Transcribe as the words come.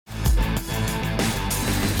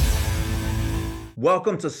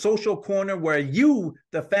Welcome to Social Corner, where you,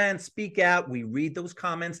 the fans, speak out. We read those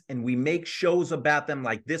comments and we make shows about them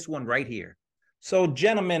like this one right here. So,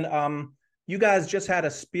 gentlemen, you guys just had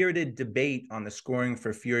a spirited debate on the scoring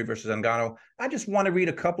for Fury versus Ngannou. I just want to read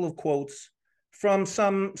a couple of quotes from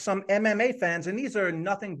some MMA fans, and these are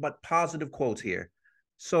nothing but positive quotes here.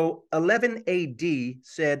 So 11 AD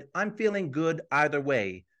said, "I'm feeling good either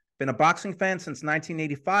way. Been a boxing fan since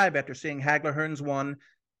 1985 after seeing Hagler Hearns won.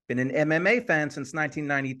 Been an MMA fan since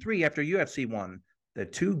 1993 after UFC won. The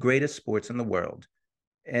two greatest sports in the world."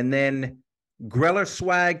 And then Greller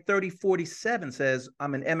Swag 3047 says,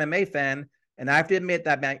 "I'm an MMA fan, and I have to admit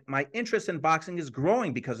that my interest in boxing is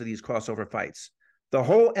growing because of these crossover fights. The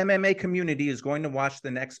whole MMA community is going to watch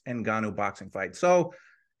the next Ngannou boxing fight." So,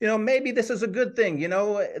 maybe this is a good thing.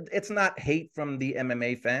 It's not hate from the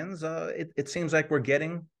MMA fans. It seems like we're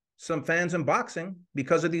getting some fans in boxing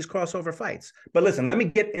because of these crossover fights. But listen, let me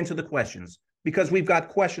get into the questions because we've got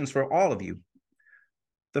questions for all of you.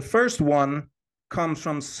 The first one comes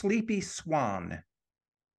from Sleepy Swan.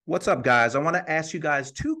 What's up, guys? I want to ask you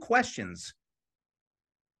guys two questions.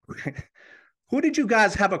 Who did you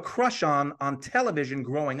guys have a crush on television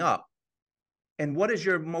growing up? And what is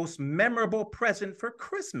your most memorable present for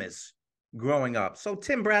Christmas growing up? So,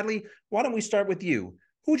 Tim Bradley, why don't we start with you?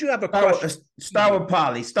 Who'd you have a crush? Start with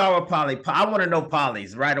Polly. I want to know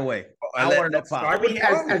Polly's right away. I want to know Polly.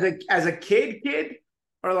 As a kid,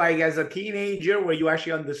 or like as a teenager, where you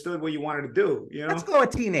actually understood what you wanted to do. Let's go a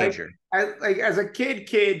teenager. As a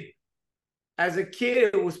kid. As a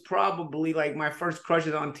kid, it was probably like my first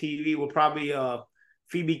crushes on TV were probably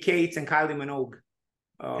Phoebe Cates and Kylie Minogue.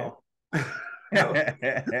 Okay. All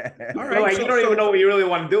right, you don't even know what you really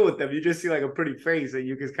want to do with them. You just see like a pretty face and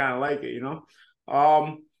you just kind of like it,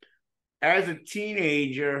 As a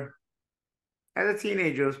teenager,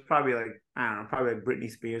 it was probably like, I don't know, probably like Britney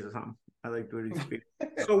Spears or something. I like Britney Spears.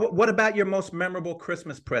 So what about your most memorable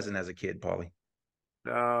Christmas present as a kid, Paulie?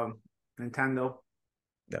 Nintendo.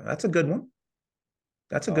 Yeah, that's a good one.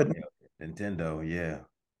 That's a good one. Yeah. Nintendo, yeah.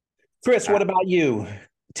 Chris, what about you?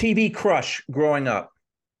 TV crush growing up?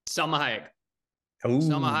 Salma Hayek. Ooh.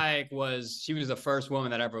 Salma Hayek she was the first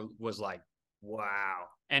woman that ever was like, wow.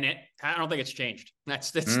 And I don't think it's changed. It's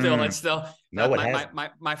still No,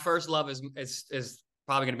 my first love is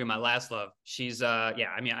probably going to be my last love. She's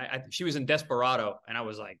she was in Desperado and I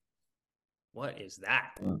was like, what is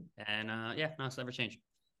that? And it's never changed.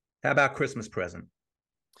 How about Christmas present?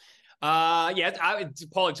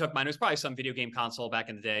 Paulie took mine. It was probably some video game console back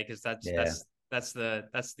in the day because that's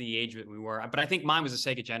the age that we were. But I think mine was a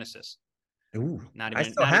Sega Genesis. Ooh, I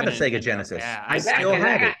still have a Sega Genesis. Yeah, I still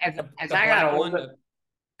have it. As I got older.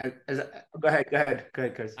 Go ahead,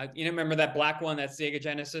 Chris. You remember that black one, that Sega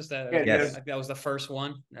Genesis? That was the first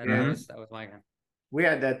one. That was my one. We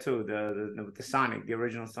had that too. The Sonic, the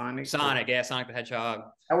original Sonic. Sonic the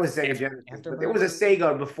Hedgehog. That was Sega Genesis. But there was a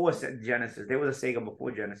Sega before Genesis. There was a Sega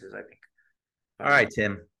before Genesis, I think. All right,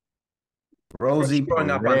 Tim. Rosie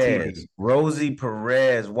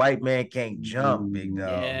Perez, White Man Can't Jump, big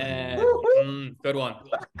dog. Yeah. Good one.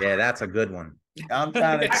 Yeah, that's a good one. I'm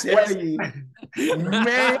trying to tell you,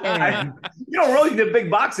 man. Rosie's a big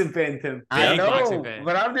boxing fan, Tim. I know,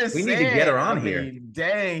 but I'm just saying. We need to get her on here.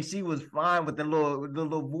 Dang, she was fine with the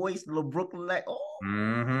little voice, the little Brooklyn like. Oh.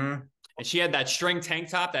 Mm-hmm. And she had that string tank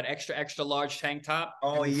top, that extra large tank top.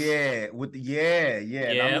 Oh yeah, with the yeah.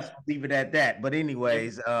 I'm just leave it at that. But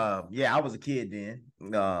anyways, I was a kid then.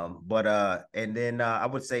 And then I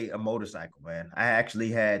would say a motorcycle, man. I actually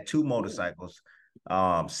had two motorcycles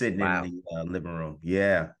sitting in the living room.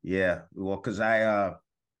 Yeah. Well, because I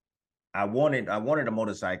wanted a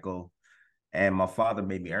motorcycle, and my father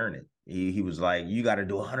made me earn it. He was like, you got to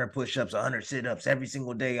do 100 push-ups, 100 sit-ups every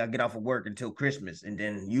single day. I get off of work until Christmas, and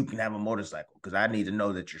then you can have a motorcycle because I need to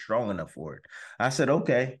know that you're strong enough for it. I said,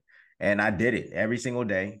 okay. And I did it every single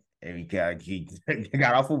day. And he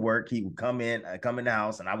got off of work. He would come in the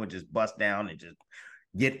house, and I would just bust down and just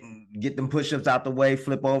get them push-ups out the way,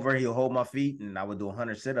 flip over. He'll hold my feet, and I would do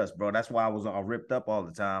 100 sit-ups, bro. That's why I was all ripped up all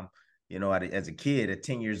the time. As a kid at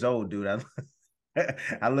 10 years old, dude,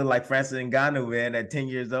 I look like Francis Ngannou, man, at 10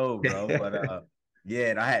 years old, bro. But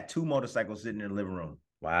and I had two motorcycles sitting in the living room.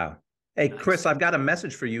 Wow. Hey, Chris, I've got a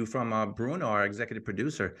message for you from Bruno, our executive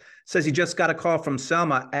producer. Says he just got a call from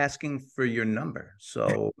Selma asking for your number.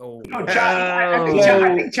 So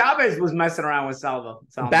I think Chavez was messing around with Selma.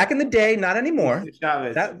 Back in the day, not anymore.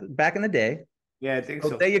 Chavez. Back in the day. Yeah, I think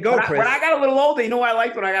so. There you go, Chris. When I got a little older, you know what I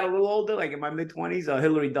liked when I got a little older, like in my mid-20s?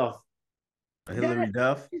 Hillary Duff. Hillary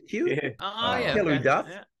Duff? Cute. Yeah. Hillary Duff.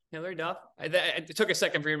 Hillary Duff. It took a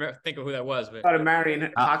second for you to think of who that was, but Started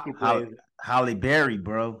marrying hockey players. Halle Berry,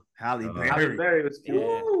 bro. Halle Berry. Halle Berry was cute.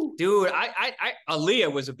 yeah. Dude,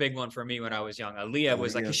 Aaliyah was a big one for me when I was young. Aaliyah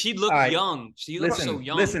was like, 'cause she looked young. She looked so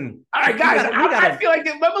young. Listen. All right, guys. I feel like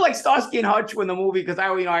remember like Starsky and Hutch when the movie, because I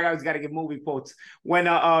always got to give movie quotes when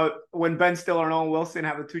Ben Stiller and Owen Wilson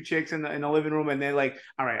have the two chicks in the living room, and they're like,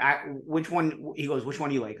 all right, which one? He goes, which one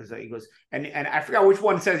do you like? Because he goes, and I forgot which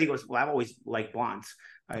one says. He goes, well, I've always liked blondes.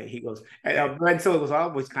 He goes, Ben Stiller goes, I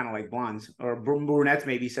always kind of like blondes or brunettes,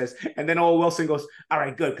 maybe, he says. And then Owen Wilson goes, all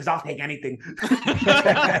right, good, because I'll take anything.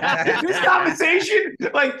 This conversation,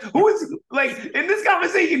 like, who's the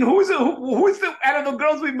out of the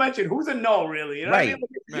girls we've mentioned, who's a no, really? You know right.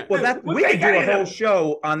 what I mean? Well, we could do a whole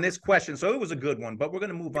show on this question, so it was a good one. But we're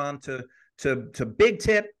going to move on to Big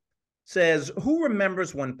Tip. Says, who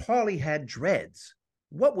remembers when Paulie had dreads?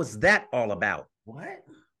 What was that all about? What?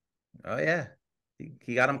 Oh yeah.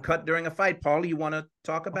 He got him cut during a fight. Paulie, you want to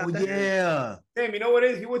talk about that? Yeah. Sam, you know what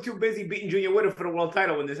it is? He was too busy beating Junior Witter for the world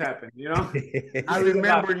title when this happened, you know? I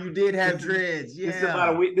remember you did have dreads.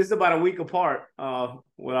 Yeah. This is about a week apart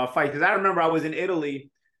with our fight. Because I remember I was in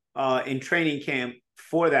Italy in training camp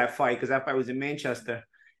for that fight, because that fight was in Manchester.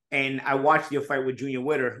 And I watched your fight with Junior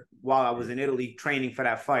Witter while I was in Italy training for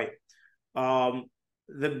that fight.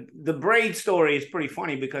 The braid story is pretty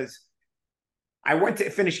funny because I went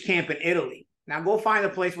to finish camp in Italy. Now go find a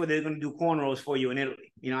place where they're going to do cornrows for you in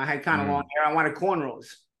Italy. You know, I had kind of long hair. I wanted cornrows.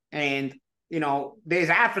 And, you know, there's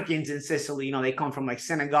Africans in Sicily. You know, they come from like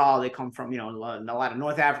Senegal. They come from, you know, a lot of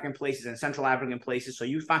North African places and Central African places. So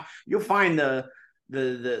you'll find the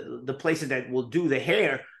places that will do the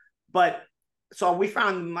hair. But so we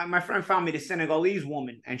found, my friend found me the Senegalese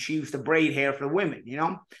woman, and she used to braid hair for women, you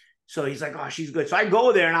know? So he's like, oh, she's good. So I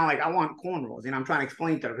go there and I'm like, I want cornrows. And I'm trying to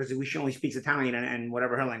explain to her because she only speaks Italian and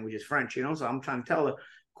whatever her language is, French, you know? So I'm trying to tell her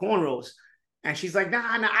cornrows. And she's like, nah,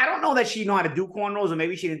 I don't know that she know how to do cornrows, or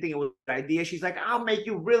maybe she didn't think it was a good idea. She's like, I'll make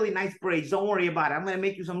you really nice braids. Don't worry about it. I'm going to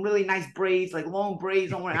make you some really nice braids, like long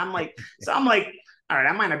braids. Don't worry. I'm like, all right,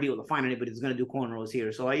 I might not be able to find anybody that's going to do cornrows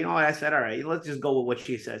here. So, you know what? I said, all right, let's just go with what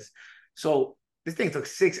she says. So this thing took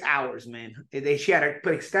 6 hours, man. She had to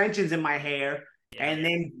put extensions in my hair. Yeah. And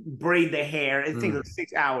then braid the hair. It takes like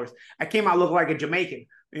 6 hours. I came out looking like a Jamaican,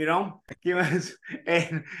 you know?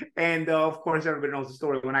 And of course, everybody knows the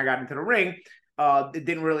story. When I got into the ring, it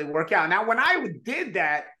didn't really work out. Now, when I did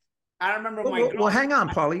that, I remember Well, hang on,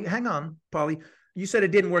 Paulie. You said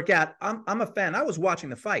it didn't work out. I'm a fan. I was watching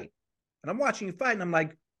the fight. And I'm watching you fight, and I'm like,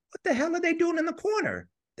 what the hell are they doing in the corner?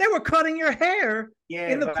 They were cutting your hair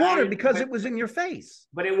in the corner because it was in your face.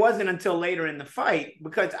 But it wasn't until later in the fight,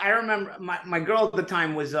 because I remember my girl at the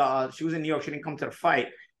time was, she was in New York. She didn't come to the fight.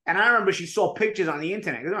 And I remember she saw pictures on the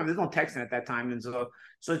internet. There's no texting at that time. And so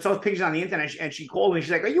it saw pictures on the internet, and she called me. She's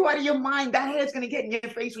like, are you out of your mind? That hair's going to get in your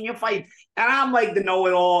face when you fight. And I'm like the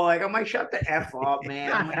know-it-all. Like, I'm like, shut the F up,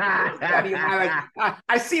 man. I'm like, out of your mind. Like,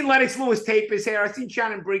 I seen Lennox Lewis tape his hair. I seen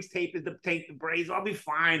Shannon Briggs tape the braids. I'll be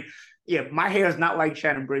fine. Yeah, my hair is not like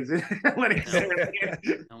Shannon Briggs. So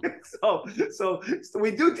we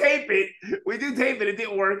do tape it. It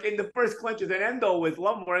didn't work. In the first clinches, and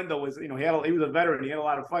Lovemore Endo was, you know, he was a veteran. He had a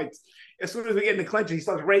lot of fights. As soon as we get in the clinch, he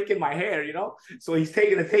starts raking my hair, you know? So he's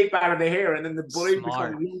taking the tape out of the hair, and then the blade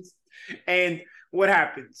becomes loose. And what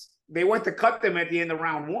happens? They went to cut them at the end of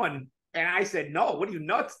round 1. And I said, no, what are you,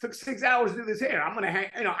 nuts? It took 6 hours to do this hair. I'm going to hang,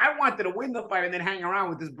 you know, I wanted to win the fight and then hang around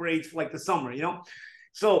with this braids for like the summer, you know?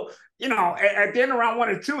 So, you know, at the end of round 1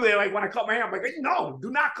 or 2, they're like, when I cut my hair, I'm like, no,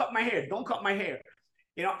 do not cut my hair. Don't cut my hair.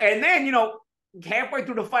 You know, and then, you know, halfway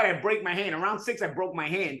through the fight, I break my hand. Around 6, I broke my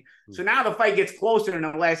hand. So now the fight gets closer in the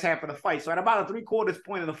last half of the fight. So at about a 3/4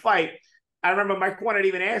 point of the fight, I remember my corner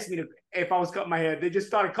didn't even ask me if I was cutting my hair. They just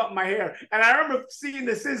started cutting my hair. And I remember seeing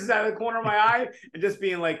the scissors out of the corner of my eye and just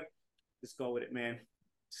being like, just go with it, man.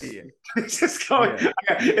 Yeah. Just go. Yeah.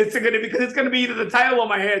 It's gonna be either the title or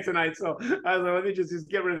my hair tonight. So I was like, let me just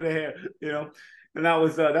get rid of the hair, you know. And that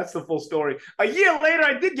was that's the full story. A year later,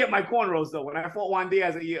 I did get my cornrows though. When I fought Juan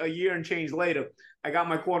Diaz a year and change later, I got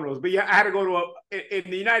my cornrows. But yeah, I had to go to in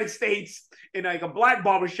the United States in like a black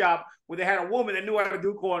barbershop where they had a woman that knew how to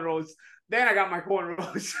do cornrows. Then I got my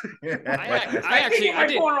cornrows. I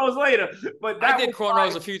did cornrows later, but I did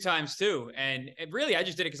cornrows a few times too. And I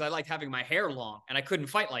just did it because I liked having my hair long, and I couldn't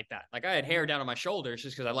fight like that. Like I had hair down on my shoulders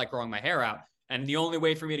just because I like growing my hair out. And the only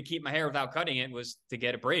way for me to keep my hair without cutting it was to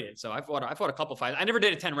get it braided. So I fought a couple fights. I never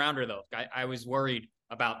did a 10-rounder though. I was worried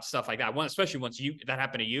about stuff like that. Especially once that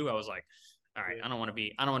happened to you, I was like, all right, I don't want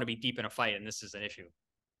to be deep in a fight, and this is an issue.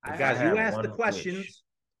 Guys, you asked the questions.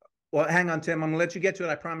 Well, hang on, Tim. I'm going to let you get to it.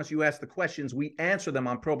 I promise you ask the questions. We answer them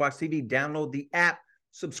on ProBox TV. Download the app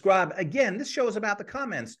subscribe. Again, this show is about the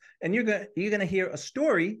comments, and you're gonna hear a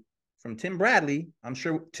story from Tim Bradley. I'm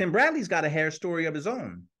sure Tim Bradley's got a hair story of his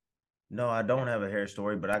own. No, I don't have a hair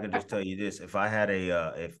story, but I can just tell you this: if I had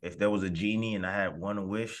if there was a genie and I had one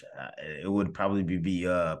wish, it would probably be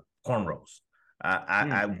cornrows.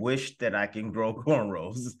 I wish that I can grow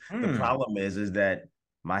cornrows. The problem is that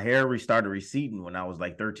my hair started receding when I was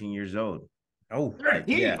like 13 years old. Oh, like,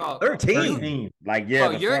 yeah, 13. Like, yeah,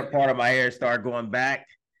 the front part of my hair started going back.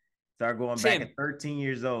 Start going back at 13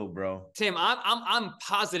 years old, bro. Tim, I'm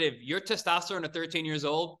positive your testosterone at 13 years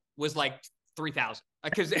old was like 3,000.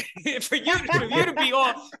 Because for you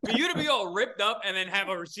to be all ripped up and then have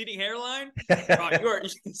a receding hairline,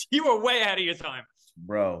 you were way ahead of your time.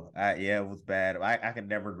 Bro, it was bad. I could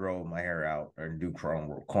never grow my hair out or do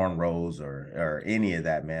cornrows or any of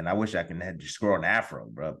that, man. I wish I could just grow an afro,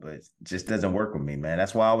 bro, but it just doesn't work with me, man.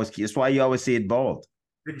 That's why you always see it bald.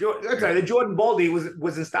 The Jordan Baldy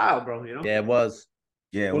was in style, bro. You know? Yeah, it was.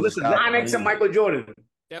 Yeah, well, listen, not next to Michael Jordan.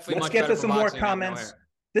 Definitely. Let's get to some more comments.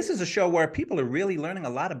 This is a show where people are really learning a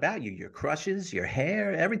lot about you, your crushes, your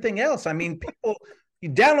hair, everything else. I mean, people, you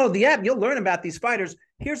download the app, you'll learn about these fighters.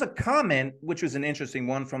 Here's a comment, which was an interesting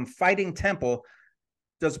one from Fighting Temple.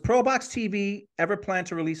 Does Pro Box TV ever plan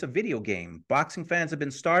to release a video game? Boxing fans have been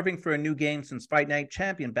starving for a new game since Fight Night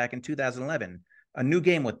Champion back in 2011. A new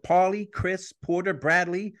game with Paulie, Chris, Porter,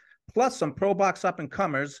 Bradley, plus some Pro Box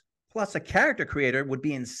up-and-comers, plus a character creator would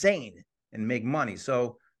be insane and make money.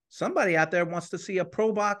 So somebody out there wants to see a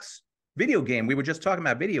Pro Box video game. We were just talking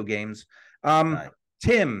about video games. Right.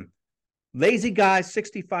 Tim, Lazy Guy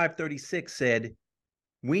 6536 said,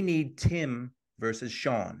 we need Tim versus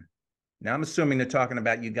Sean. Now I'm assuming they're talking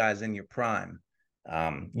about you guys in your prime.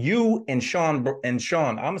 You and Sean,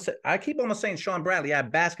 I keep almost saying Sean Bradley. I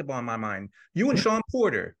have basketball in my mind. You and Sean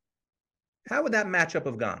Porter. How would that matchup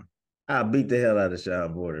have gone? I beat the hell out of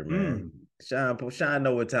Sean Porter, man. Sean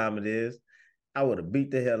know what time it is. I would have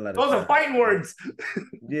beat the hell out of Those are fighting words.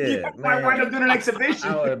 Yeah, man. Might wind up doing an exhibition.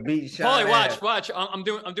 I would have beat Sean. Paulie, watch. I'm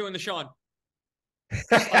doing the Sean.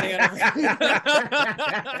 The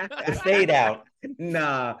fade out.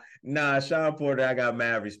 Nah, Sean Porter, I got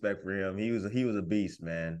mad respect for him. He was a beast,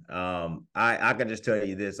 man. I can just tell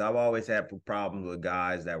you this. I've always had problems with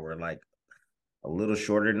guys that were like a little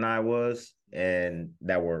shorter than I was and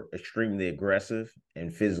that were extremely aggressive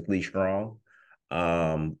and physically strong.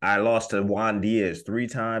 I lost to Juan Diaz 3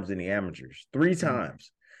 times in the amateurs. 3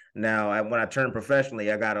 times. Now, when I turned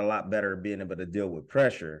professionally, I got a lot better at being able to deal with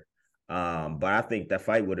pressure. But I think that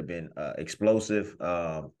fight would have been explosive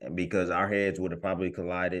because our heads would have probably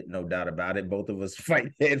collided, no doubt about it. Both of us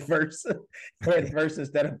fight head first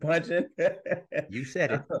instead of punching. You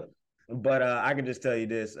said it. But I can just tell you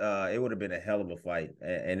this: it would have been a hell of a fight,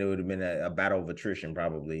 and it would have been a battle of attrition.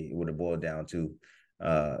 Probably it would have boiled down to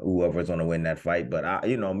whoever's going to win that fight. But I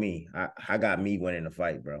got me winning the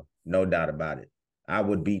fight, bro. No doubt about it. I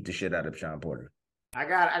would beat the shit out of Sean Porter. I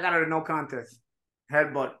got it a no contest.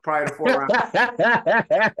 Headbutt prior to 4 rounds.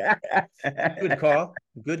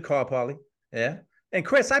 Good call, Paulie. Yeah. And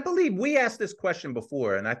Chris, I believe we asked this question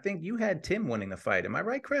before, and I think you had Tim winning the fight. Am I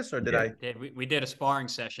right, Chris? Or did I? We did a sparring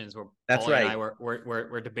sessions where that's Paulie right. and I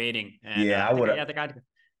were debating. And, yeah, I would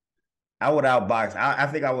outbox. I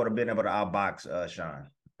think I would have been able to outbox Sean.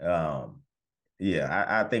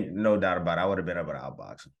 I think no doubt about it. I would have been able to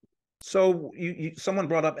outbox him. So someone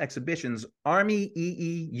brought up exhibitions. Army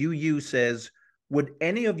EEUU says, would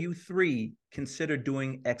any of you 3 consider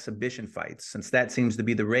doing exhibition fights? Since that seems to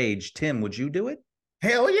be the rage. Tim, would you do it?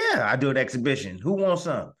 Hell yeah, I do an exhibition. Who wants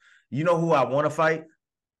some? You know who I want to fight?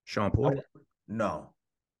 Sean Porter? No.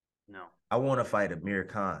 I want to fight Amir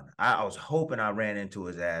Khan. I was hoping I ran into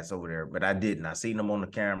his ass over there, but I didn't. I seen him on the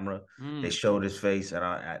camera. They showed his face, and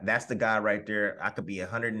that's the guy right there. I could be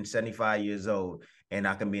 175 years old, and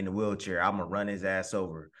I can be in the wheelchair. I'm going to run his ass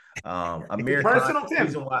over. Amir Khan.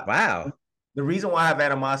 Wow. The reason why I have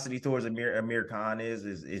animosity towards Amir Khan is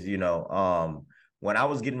when I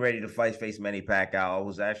was getting ready to face Manny Pacquiao, I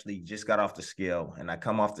was actually just got off the scale, and I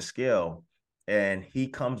come off the scale, and he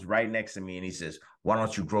comes right next to me, and he says, "Why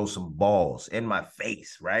don't you grow some balls?" in my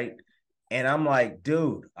face, right? And I'm like,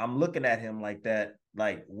 dude, I'm looking at him like that,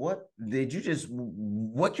 like, what you just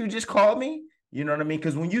called me? You know what I mean?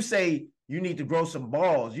 Because when you say you need to grow some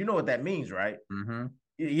balls, you know what that means, right? Mm-hmm.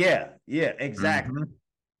 Yeah, exactly. Mm-hmm.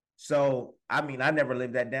 So, I mean, I never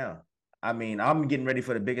lived that down. I mean, I'm getting ready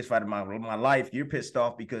for the biggest fight of my life. You're pissed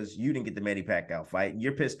off because you didn't get the Manny Pacquiao fight.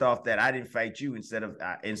 You're pissed off that I didn't fight you instead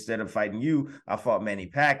of fighting you. I fought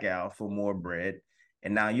Manny Pacquiao for more bread.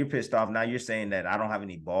 And now you're pissed off. Now you're saying that I don't have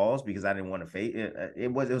any balls because I didn't want to face it.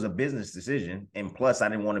 It was a business decision. And plus I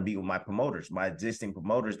didn't want to be with my promoters, my existing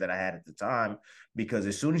promoters that I had at the time, because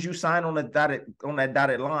as soon as you sign on that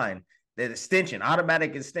dotted line, that extension,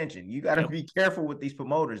 automatic extension, you got to be careful with these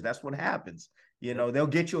promoters. That's what happens. You know, they'll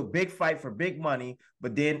get you a big fight for big money,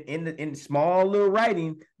 but then in small little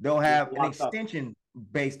writing, they'll have an extension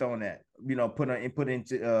based on that, you know, put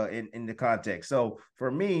into in the context. So for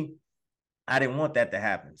me, I didn't want that to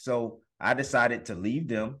happen. So I decided to leave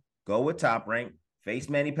them, go with Top Rank, face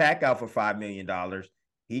Manny Pacquiao for $5 million.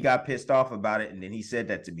 He got pissed off about it, and then he said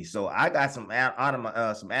that to me. So I got some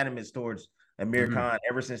animus towards Amir Khan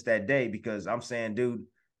ever since that day, because I'm saying, dude,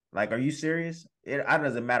 like, are you serious? It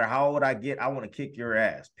doesn't matter how old I get. I want to kick your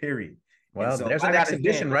ass, period. Well, so there's an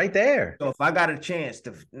exhibition right there. So if I got a chance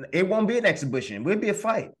to, it won't be an exhibition. It will be a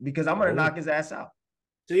fight, because I'm going to knock his ass out.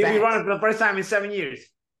 So you'll be running for the first time in 7 years.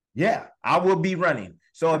 Yeah, I will be running.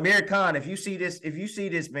 So Amir Khan, if you see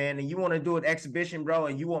this, man, and you want to do an exhibition, bro,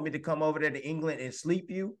 and you want me to come over there to England and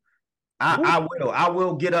sleep you, I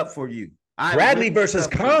will get up for you. Bradley versus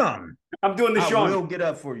Khan. I'm doing the show. I will get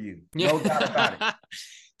up for you. No doubt about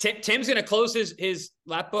it. Tim's gonna close his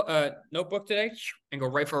notebook today and go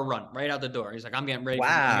right for a run, right out the door. He's like, I'm getting ready for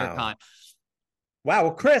Amir Khan. Wow.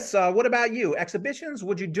 Well, Chris, what about you? Exhibitions?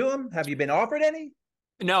 Would you do them? Have you been offered any?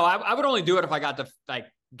 No, I would only do it if I got to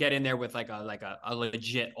get in there with like a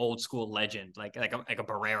legit old school legend, like a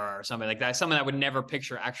Barrera or something like that. Someone I would never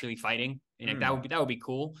picture actually fighting. You know, that would be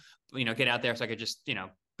cool. You know, get out there so I could just, you know,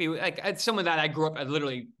 be like someone that I grew up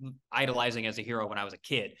literally idolizing as a hero when I was a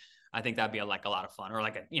kid. I think that'd be a lot of fun, or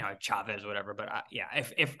like a, you know, Chavez or whatever. But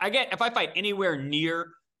if I fight anywhere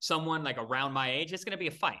near someone like around my age, it's going to be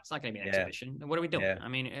a fight. It's not going to be an exhibition. What are we doing? I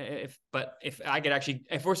mean, if I could actually,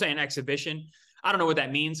 if we're saying exhibition, I don't know what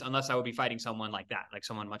that means unless I would be fighting someone like that, like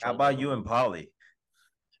someone much. How about you and Paulie?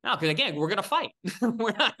 No, because again, we're gonna fight.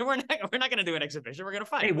 we're not gonna do an exhibition. We're gonna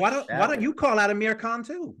fight. Hey, why don't you call out Amir Khan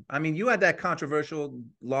too? I mean, you had that controversial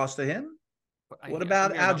loss to him. What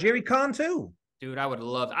about Algeri Khan too? Dude, I would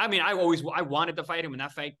love. I mean, I wanted to fight him when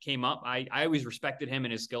that fight came up. I always respected him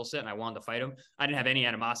and his skill set, and I wanted to fight him. I didn't have any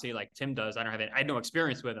animosity like Tim does. I had no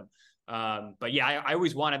experience with him. But yeah, I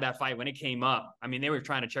always wanted that fight when it came up. I mean, they were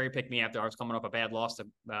trying to cherry pick me after I was coming up a bad loss to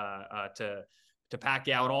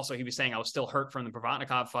Pacquiao, and also he was saying I was still hurt from the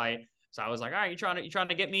Provodnikov fight. So I was like, all right, you trying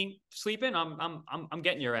to get me sleeping? I'm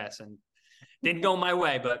getting your ass, and didn't go my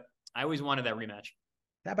way. But I always wanted that rematch.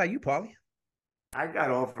 How about you, Paulie? I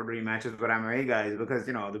got offered rematches with MMA guys because,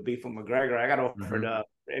 you know, the beef with McGregor. I got offered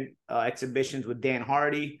exhibitions with Dan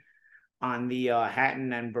Hardy on the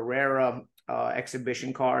Hatton and Barrera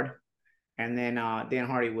exhibition card. And then Dan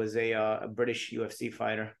Hardy was a British UFC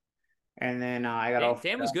fighter. And then I got offered.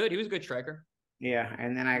 Dan was good. He was a good striker. Yeah.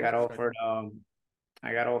 And then I got offered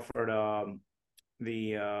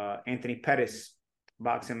the Anthony Pettis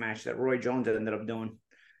boxing match that Roy Jones ended up doing.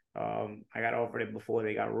 I got offered it before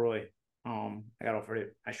they got Roy. I got offered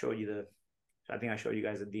it. I think I showed you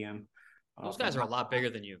guys a DM. Those guys are a lot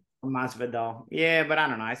bigger than you. Masvidal. Yeah, but I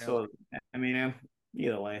don't know. I mean,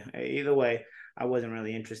 either way, I wasn't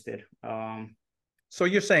really interested. So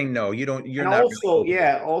you're saying no, you don't. You're and not. Also, really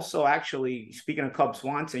also, actually, speaking of Cub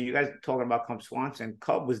Swanson, you guys talking about Cub Swanson.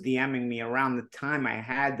 Cub was DMing me around the time I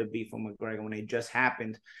had the beef with McGregor when it just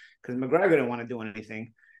happened, because McGregor didn't want to do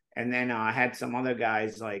anything. And then I had some other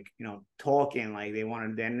guys like, you know, talking like they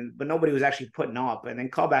wanted then, but nobody was actually putting up. And then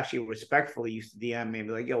Cub actually respectfully used to DM me and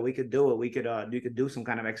be like, yo, we could do it. We could do some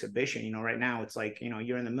kind of exhibition. You know, right now it's like, you know,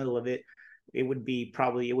 you're in the middle of it. It would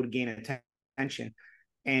gain attention.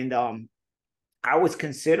 And I was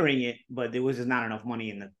considering it, but there was just not enough money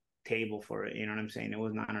in the table for it. You know what I'm saying? There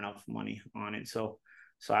was not enough money on it. So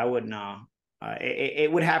I wouldn't,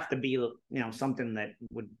 it would have to be, you know, something that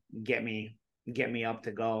would get me up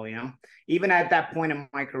to go, you know. Even at that point in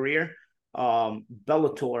my career,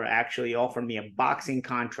 Bellator actually offered me a boxing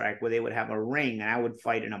contract where they would have a ring and I would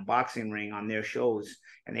fight in a boxing ring on their shows.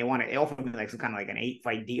 And they offered me like some kind of like an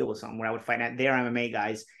 8-fight deal or something where I would fight at their MMA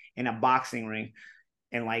guys in a boxing ring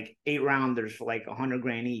and like 8 rounders for like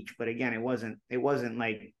 $100,000 each. But again, it wasn't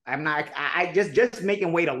like, I just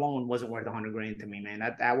making weight alone wasn't worth $100,000 to me, man.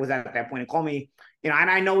 That was at that point. It called me, you know,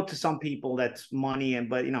 and I know to some people that's money,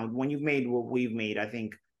 but you know, when you've made what we've made, I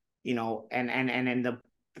think, you know, and the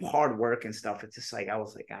hard work and stuff, it's just like, I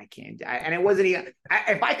was like, I can't, and it wasn't even,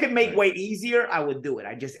 if I could make weight easier, I would do it.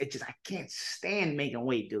 I can't stand making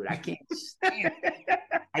weight, dude. I can't stand it.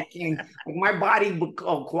 I can't. Like, my body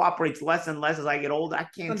cooperates less and less as I get older. I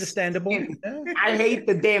can't. Understandable. I hate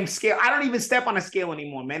the damn scale. I don't even step on a scale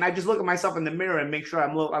anymore, man. I just look at myself in the mirror and make sure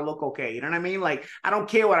I look okay. You know what I mean? Like, I don't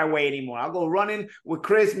care what I weigh anymore. I'll go running with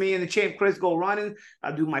Chris. Me and the champ Chris go running.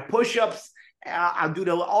 I'll do my push-ups. I'll do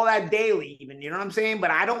all that daily, even. You know what I'm saying?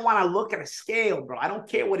 But I don't want to look at a scale, bro. I don't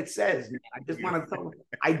care what it says. Man. I just want to.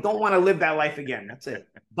 I don't want to live that life again. That's it.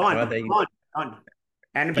 Done.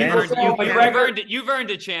 And people say, McGregor, you've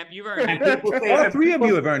earned it, champ. You've earned it. All three of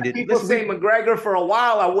you have earned it. People say McGregor for a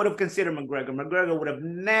while. I would have considered McGregor. McGregor would have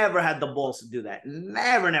never had the balls to do that.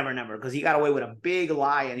 Never, because he got away with a big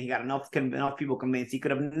lie, and he got enough people convinced he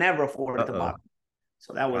could have never afforded to box.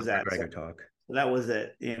 So that was that. McGregor talk. So that was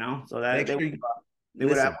it. You know. So that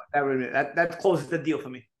that closes the deal for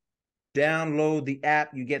me. Download the app.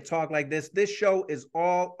 You get talk like this. This show is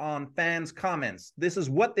all on fans' comments. This is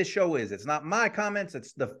what this show is. It's not my comments.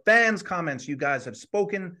 It's the fans' comments. You guys have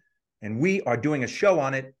spoken, and we are doing a show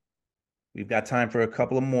on it. We've got time for a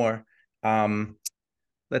couple of more.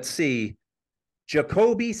 Let's see.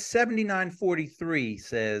 Jacoby 7943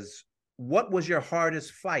 says, "What was your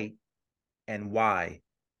hardest fight and why?"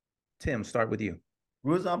 Tim, start with you.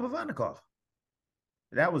 Ruslan Pavannikov.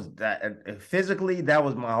 That was that physically, that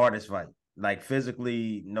was my hardest fight. Like,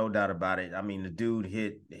 physically, no doubt about it. I mean, the dude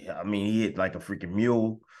he hit like a freaking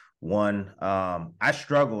mule. I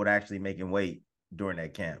struggled actually making weight during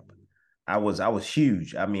that camp. I was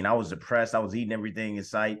huge. I mean, I was depressed. I was eating everything in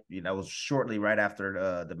sight. You know, it was shortly right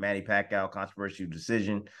after the Manny Pacquiao controversial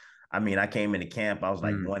decision. I mean, I came into camp, I was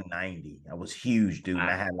like 190. I was huge, dude. And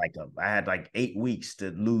I had like 8 weeks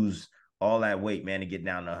to lose all that weight, man, to get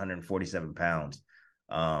down to 147 pounds.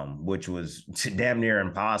 Which was damn near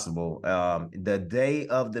impossible. The day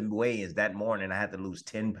of the weigh-ins, that morning, I had to lose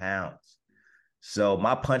 10 pounds. So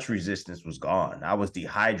my punch resistance was gone. I was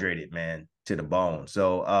dehydrated, man, to the bone.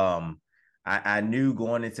 So I knew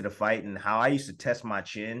going into the fight, and how I used to test my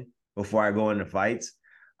chin before I go into fights.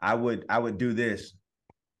 I would do this.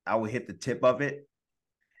 I would hit the tip of it,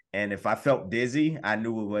 and if I felt dizzy, I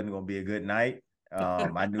knew it wasn't going to be a good night.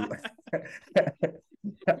 I knew.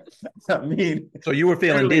 I mean, so you were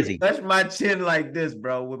feeling dizzy. Touch my chin like this,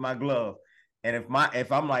 bro, with my glove. And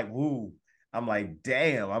if I'm like, woo, I'm like,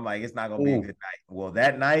 damn, I'm like, it's not gonna be a good night. Well,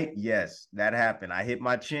 that night, yes, that happened. I hit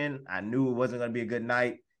my chin. I knew it wasn't gonna be a good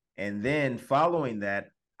night. And then following that,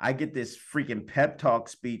 I get this freaking pep talk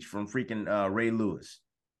speech from freaking Ray Lewis.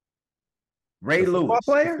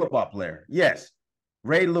 Football player. Yes,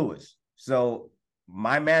 Ray Lewis. So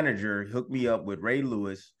my manager hooked me up with Ray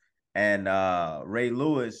Lewis. And Ray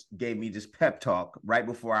Lewis gave me this pep talk right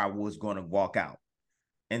before I was going to walk out.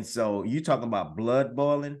 And so you talking about blood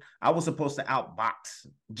boiling. I was supposed to outbox.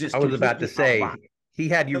 I was about to say, he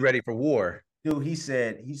had you ready for war. Dude, he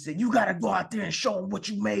said, you got to go out there and show them what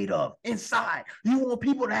you made of inside. You want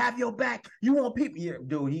people to have your back. You want people. Yeah,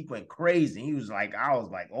 dude, he went crazy. He was like, I was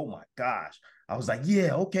like, oh my gosh. I was like,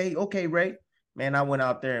 yeah, okay, Ray. Man, I went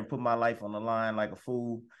out there and put my life on the line like a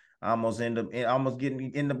fool. I almost end up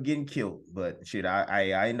getting killed, but shit,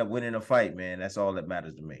 I end up winning a fight, man. That's all that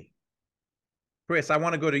matters to me. Chris, I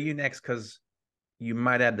want to go to you next because you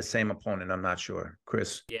might have the same opponent. I'm not sure.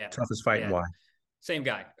 Chris, toughest fight and why? Same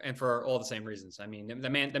guy, and for all the same reasons. I mean, the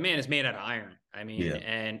man is made out of iron. I mean,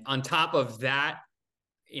 and on top of that,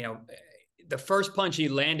 you know, the first punch he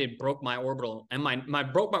landed broke my orbital, and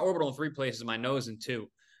broke my orbital in 3 places, my nose in 2,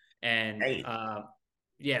 and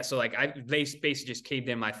yeah, so like they basically just caved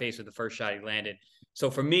in my face with the first shot he landed.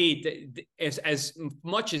 So for me, as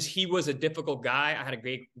much as he was a difficult guy, I had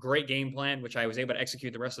a great game plan, which I was able to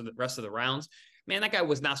execute the rest of the rounds. Man, that guy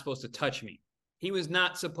was not supposed to touch me. He was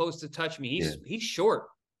not supposed to touch me. He's short.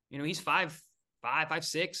 You know, he's 5'5",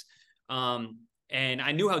 5'6". And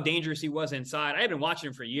I knew how dangerous he was inside. I had been watching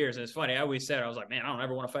him for years, and it's funny. I always said, I was like, man, I don't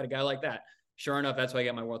ever want to fight a guy like that. Sure enough, that's why I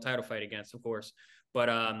got my world title fight against, of course. But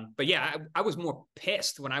yeah, I was more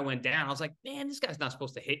pissed when I went down. I was like, man, this guy's not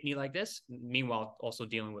supposed to hit me like this. Meanwhile, also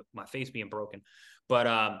dealing with my face being broken.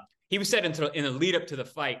 But he was said in the lead up to the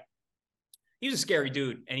fight, he was a scary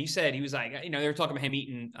dude. And he was like, you know, they were talking about him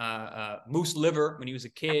eating moose liver when he was a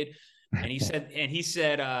kid. And he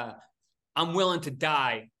said, I'm willing to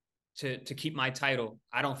die to keep my title.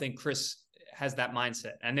 I don't think Chris has that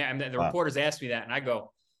mindset. And the reporters asked me that, and I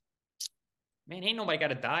go, man, ain't nobody got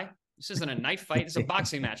to die. This isn't a knife fight. It's a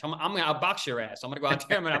boxing match. I'll box your ass. I'm going to go out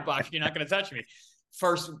there and I'll box you. You're not going to touch me.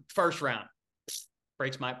 First round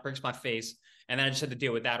breaks my face. And then I just had to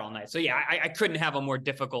deal with that all night. So yeah, I couldn't have a more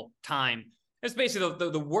difficult time. It's basically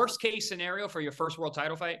the worst case scenario for your first world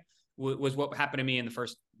title fight was what happened to me in the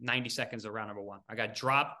first 90 seconds of round number 1. I got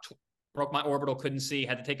dropped broke my orbital, couldn't see,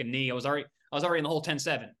 had to take a knee. I was already in the whole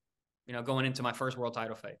 10-7, going into my first world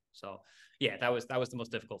title fight. So yeah, that was the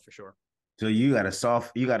most difficult for sure. So you got a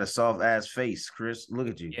soft ass face, Chris. Look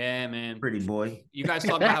at you. Yeah, man. Pretty boy. You guys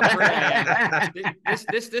talk about how pretty I am.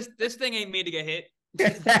 This thing ain't made to get hit.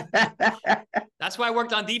 That's why I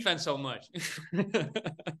worked on defense so much.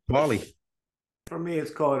 Paulie. For me,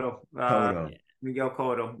 it's Cotto. Cotto. Miguel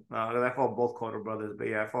Cotto. I fought both Cotto brothers, but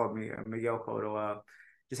yeah, I fought Miguel Cotto.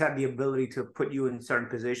 Just had the ability to put you in certain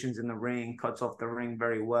positions in the ring, cuts off the ring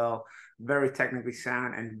very well, very technically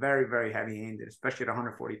sound, and very, very heavy-handed, especially at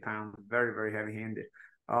 140 pounds. Very, very heavy-handed.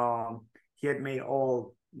 He had made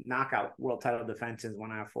all knockout world title defenses when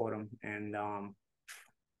I fought him, and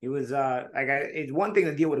he was it's one thing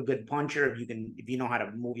to deal with a good puncher if you know how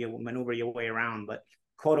to maneuver your way around, but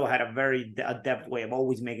Cotto had a very adept way of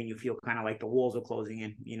always making you feel kind of like the walls are closing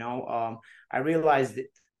in. I realized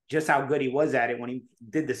just how good he was at it when he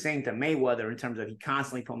did the same to Mayweather, in terms of he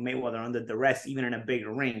constantly put Mayweather under duress, even in a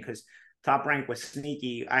bigger ring, because Top Rank was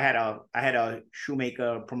sneaky. I had a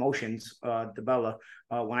Shoemaker Promotions, DeBella,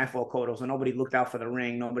 when I fought Cotto, so nobody looked out for the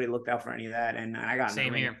ring, nobody looked out for any of that, and I got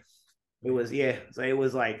same here. It was so it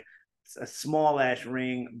was like a small ass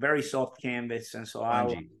ring, very soft canvas, and so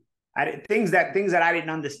things that I didn't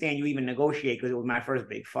understand you even negotiate, because it was my first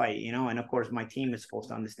big fight, and of course my team is supposed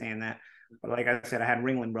to understand that. But like I said, I had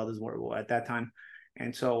Ringling brothers at that time,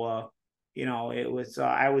 and so it was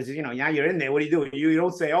I was now you're in there. What do you do? You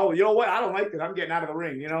don't say, oh, you know what? I don't like this. I'm getting out of the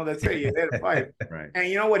ring. That's it. You're there to fight. Right. And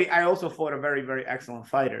you know what? I also fought a very, very excellent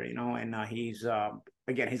fighter. And he's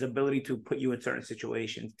again, his ability to put you in certain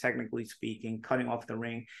situations, technically speaking, cutting off the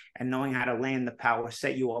ring and knowing how to land the power,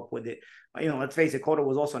 set you up with it. Let's face it, Cotto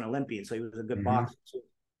was also an Olympian, so he was a good boxer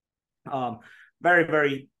too. Very,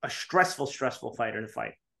 very a stressful fighter to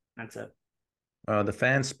fight. That's it. The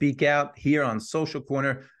fans speak out here on Social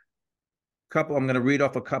Corner. I'm going to read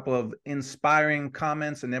off a couple of inspiring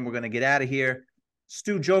comments, and then we're going to get out of here.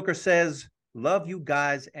 Stu Joker says, love you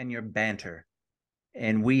guys and your banter.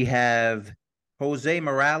 And we have Jose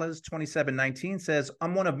Morales, 2719, says,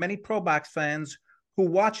 I'm one of many Pro Box fans who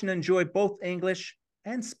watch and enjoy both English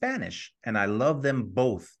and Spanish, and I love them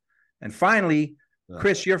both. And finally,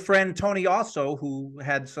 Chris, your friend Tony also, who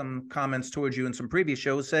had some comments towards you in some previous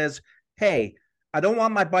shows, says, hey, I don't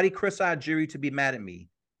want my buddy Chris Algieri to be mad at me.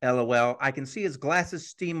 LOL. I can see his glasses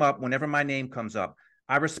steam up whenever my name comes up.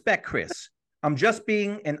 I respect Chris. I'm just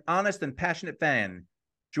being an honest and passionate fan.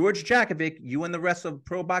 George Jakovic, you and the rest of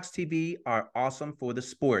Pro Box TV are awesome for the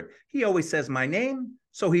sport. He always says my name,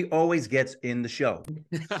 so he always gets in the show.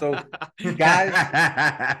 So, guys,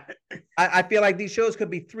 I feel like these shows could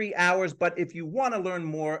be 3 hours, but if you want to learn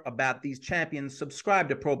more about these champions, subscribe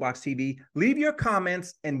to Pro Box TV. Leave your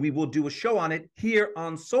comments, and we will do a show on it here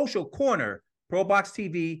on Social Corner. Pro Box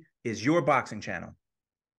TV is your boxing channel.